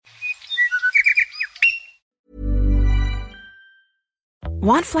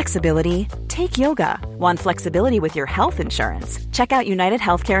Want flexibility? Take yoga. Want flexibility with your health insurance? Check out United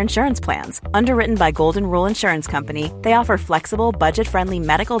Healthcare Insurance Plans. Underwritten by Golden Rule Insurance Company, they offer flexible, budget-friendly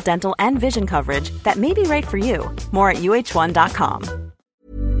medical, dental, and vision coverage that may be right for you. More at uh1.com.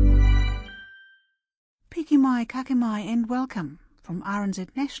 Piki mai, kake mai, and welcome. From RNZ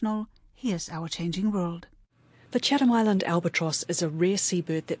National, here's Our Changing World. The Chatham Island albatross is a rare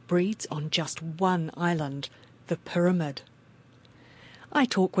seabird that breeds on just one island, the Pyramid. I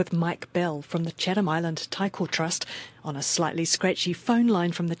talk with Mike Bell from the Chatham Island Taiko Trust on a slightly scratchy phone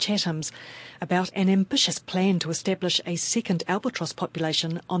line from the Chathams about an ambitious plan to establish a second albatross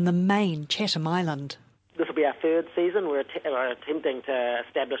population on the main Chatham Island. This will be our third season. We're attempting to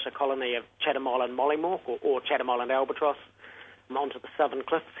establish a colony of Chatham Island mollymawk or Chatham Island albatross onto the southern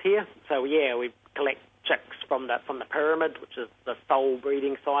cliffs here. So yeah, we collect chicks from the Pyramid, which is the sole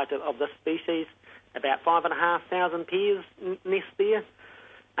breeding site of this species. About 5,500 pairs nest there.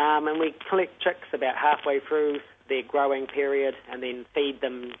 And we collect chicks about halfway through their growing period and then feed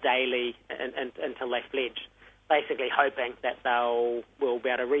them daily until they fledge, basically hoping that we'll be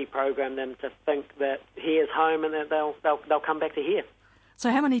able to reprogram them to think that here's home and that they'll come back to here.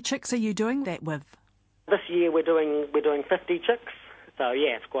 So how many chicks are you doing that with? This year we're doing 50 chicks, so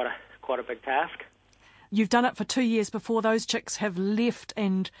yeah, it's quite a big task. You've done it for 2 years before those chicks have left,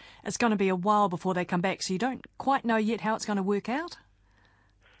 and it's going to be a while before they come back, so you don't quite know yet how it's going to work out?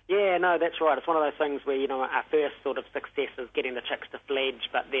 Yeah, no, that's right. It's one of those things where, our first sort of success is getting the chicks to fledge,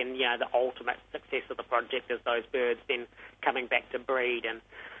 but then, the ultimate success of the project is those birds then coming back to breed. And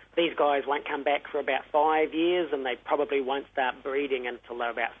these guys won't come back for about 5 years, and they probably won't start breeding until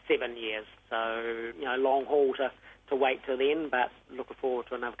they're about 7 years. So, long haul to wait till then, but looking forward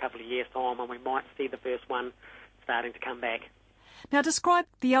to another couple of years' time when we might see the first one starting to come back. Now, describe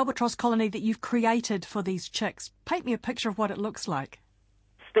the albatross colony that you've created for these chicks. Paint me a picture of what it looks like.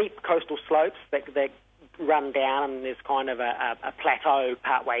 Steep coastal slopes that run down, and there's kind of a plateau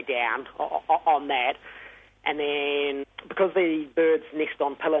partway down on that. And then, because the birds nest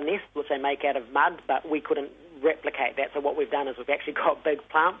on pillar nests, which they make out of mud, but we couldn't replicate that, so what we've done is we've actually got big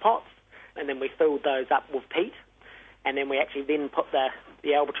plant pots, and then we filled those up with peat, and then we actually then put the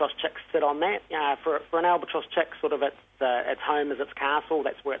albatross chicks sit on that. For an albatross chick, sort of its home is its castle.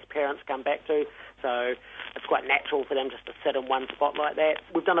 That's where its parents come back to. So it's quite natural for them just to sit in one spot like that.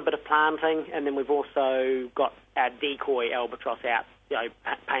 We've done a bit of planting, and then we've also got our decoy albatross out,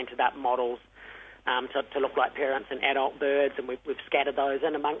 painted up models to look like parents and adult birds, and we've scattered those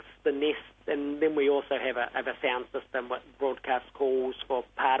in amongst the nests. And then we also have a sound system with broadcast calls for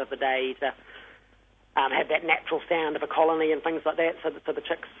part of the day to have that natural sound of a colony and things like that, so the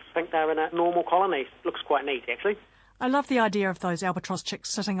chicks think they're in a normal colony. Looks quite neat, actually. I love the idea of those albatross chicks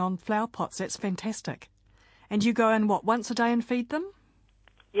sitting on flower pots. That's fantastic. And you go in, once a day and feed them?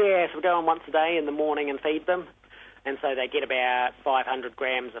 Yeah, so we go in once a day in the morning and feed them. And so they get about 500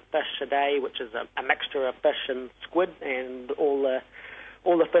 grams of fish a day, which is a mixture of fish and squid, and all the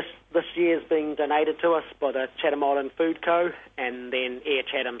fish this year is being donated to us by the Chatham Island Food Co. And then Air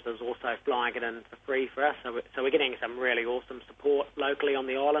Chathams is also flying it in for free for us. So we're getting some really awesome support locally on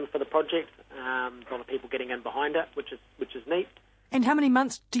the island for the project. A lot of people getting in behind it, which is neat. And how many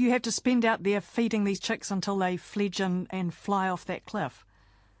months do you have to spend out there feeding these chicks until they fledge and fly off that cliff?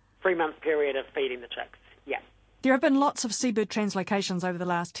 3-month period of feeding the chicks, yeah. There have been lots of seabird translocations over the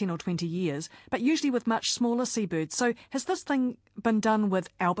last 10 or 20 years, but usually with much smaller seabirds. So has this thing been done with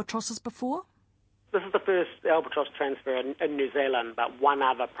albatrosses before? This is the first albatross transfer in New Zealand, but one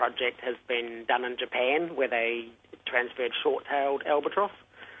other project has been done in Japan where they transferred short-tailed albatross.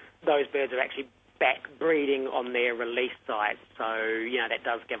 Those birds are actually back breeding on their release site, so that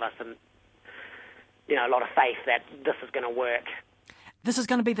does give us a lot of faith that this is going to work. This is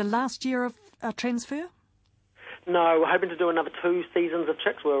going to be the last year of transfer? No, we're hoping to do another 2 seasons of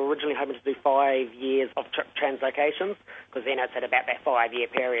chicks. We were originally hoping to do 5 years of translocations, because then it's at about that 5-year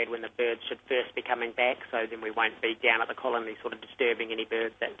period when the birds should first be coming back, so then we won't be down at the colony sort of disturbing any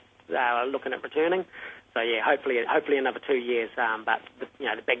birds that are looking at returning. So yeah, hopefully another 2 years. But the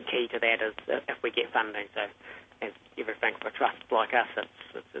big key to that is if we get funding. So as everything for trusts like us,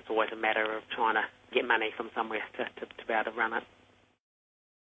 it's always a matter of trying to get money from somewhere to be able to run it.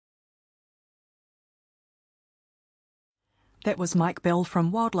 That was Mike Bell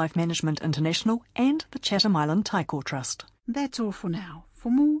from Wildlife Management International and the Chatham Island Taiko Trust. That's all for now.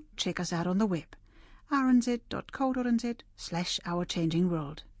 For more, check us out on the web,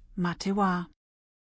 rnz.co.nz/ourchangingworld. Mā te wā.